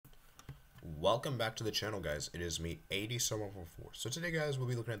welcome back to the channel, guys. It is me, 807144. So today, guys, we'll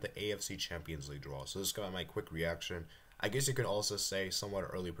be looking at the AFC Champions League draw. So this is going to be my quick reaction. I guess you could also say somewhat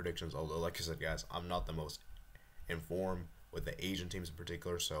early predictions, although, like I said, guys, I'm not the most informed with the Asian teams in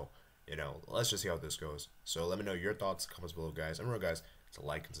particular, so, let's just see how this goes. So let me know your thoughts in the comments below, guys. And remember, guys, to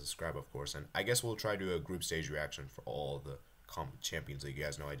like and subscribe, of course. And I guess we'll try to do a group stage reaction for all the Champions League. You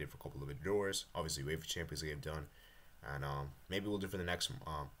guys know I did for a couple of videos. Obviously, UEFA Champions League I've done. And maybe we'll do for the next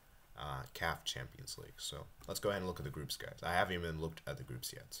CAF Champions League. So let's go ahead and look at the groups, guys. I haven't even looked at the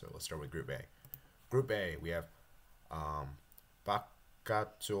groups yet. So let's start with Group A. Group A, we have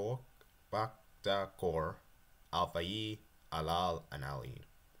Baktakor, Al-Fayy, Alal, and Al Ain.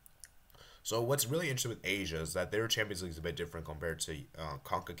 So what's really interesting with Asia is that their Champions League is a bit different compared to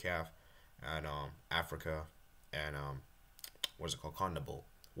CONCACAF and Africa and CONMEBOL,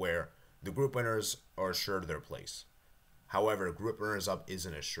 where the group winners are assured their place. However, group runners up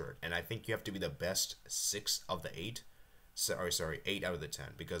isn't assured, and I think you have to be the best 6 of the 8. Sorry, 8 out of the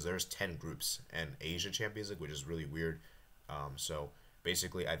 10, because there's 10 groups in Asia Champions League, which is really weird. So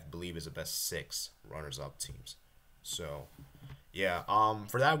basically, I believe is the best 6 runners-up teams. So yeah,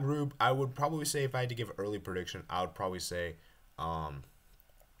 for that group, I would probably say, if I had to give an early prediction, I would probably say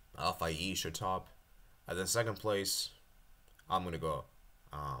Al-Fayy should top. At the second place, I'm gonna go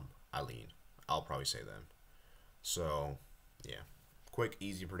Al Ain. I'll probably say then. So yeah, quick,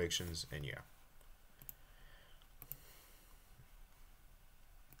 easy predictions, and yeah.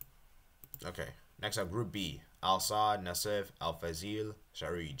 Okay, next up, Group B: Al Sadd, Nassef, Al Fazil,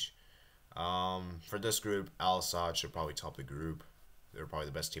 Sharij. For this group, Al Sadd should probably top the group. They're probably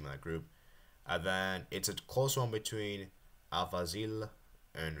the best team in that group. And then it's a close one between Al Fazil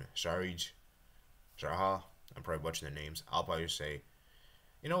and Sharij. Sharha. I'm probably butchering their names. I'll probably say,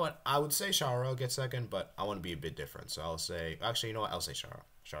 you know what? I would say Shara gets second, but I want to be a bit different. So I'll say, actually, you know what? I'll say Shara.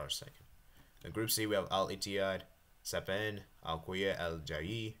 Shara's second. In Group C, we have Al Ittihad, Sepen, Al Quya, Al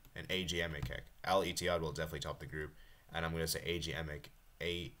Jayi, and AG Emek. Al Ittihad will definitely top the group, and I'm gonna say AG Emek.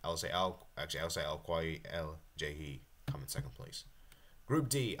 I'll say Al Quya, Al Jayi come in second place. Group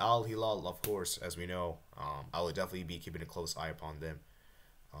D, Al Hilal, of course, as we know, I will definitely be keeping a close eye upon them.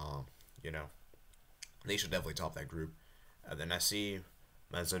 They should definitely top that group. And then I see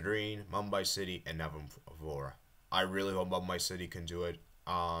Mazadreen, Mumbai City, and Navamvora. I really hope Mumbai City can do it.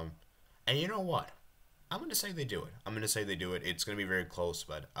 And you know what? I'm going to say they do it. It's going to be very close,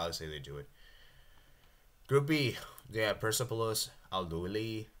 but I'll say they do it. Group B, they have Persepolis, Al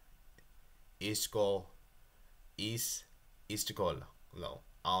Duali, Istiqlal,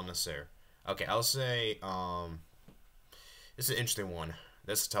 Al Nasser. Okay, I'll say, it's an interesting one.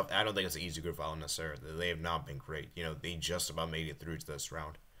 That's tough. I don't think it's an easy group for Al Nassr. They have not been great. They just about made it through to this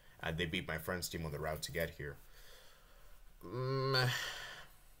round. And they beat my friend's team on the route to get here.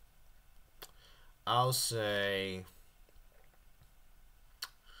 I'll say,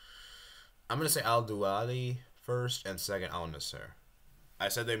 I'm going to say Al Duali first and second Al Nassr. I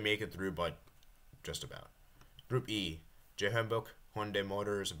said they make it through, but just about. Group E, Jeonbuk, Hyundai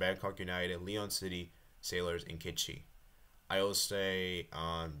Motors, Bangkok United, Leon City, Sailors, and Kitchi. I will say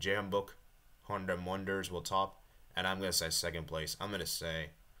Jeonbuk, Hyundai Wonders will top, and I'm going to say second place. I'm going to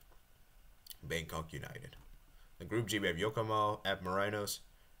say Bangkok United. In Group G, we have Yokomo, F Marinos,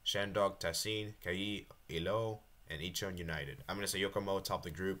 Shandong, Tassin, Kai, Ilo, and Icheon United. I'm going to say Yokomo top the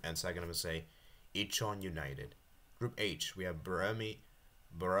group, and second I'm going to say Icheon United. Group H, we have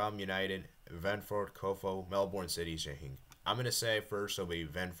Baram United, Vanford, Kofu, Melbourne City, Shahing. I'm going to say first it'll be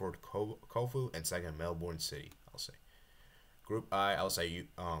Vanford, Kofu, and second Melbourne City, I'll say. Group I, I'll say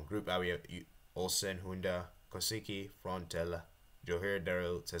Group I, we have Olsen, Honda, Kosiki, Frontella, Johor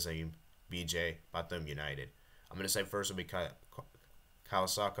Darul, Tezaim, BJ, Batam United. I'm going to say first will be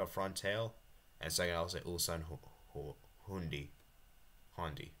Kawasaka Frontail, and second I'll say Ulsan Hondi.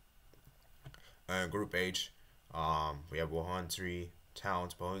 Group H, we have Wuhan 3,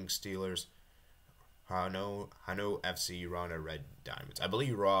 Towns, Boeing Steelers, Hano FC, Rana Red Diamonds. I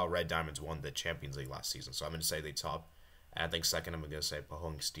believe Raw Red Diamonds won the Champions League last season, so I'm going to say they top. And I think second, I'm going to say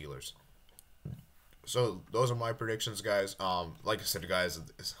Pahang Steelers. So those are my predictions, guys. Like I said, guys,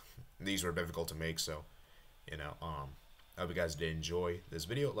 these were difficult to make. So, I hope you guys did enjoy this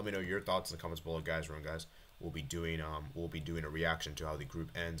video. Let me know your thoughts in the comments below, guys. Remember, guys, we'll be doing a reaction to how the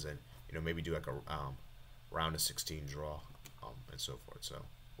group ends, and maybe do like a round of 16 draw, and so forth. So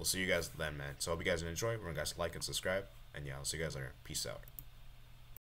we'll see you guys then, man. So I hope you guys enjoy. Remember, guys, like and subscribe, and yeah, I'll see you guys later. Peace out.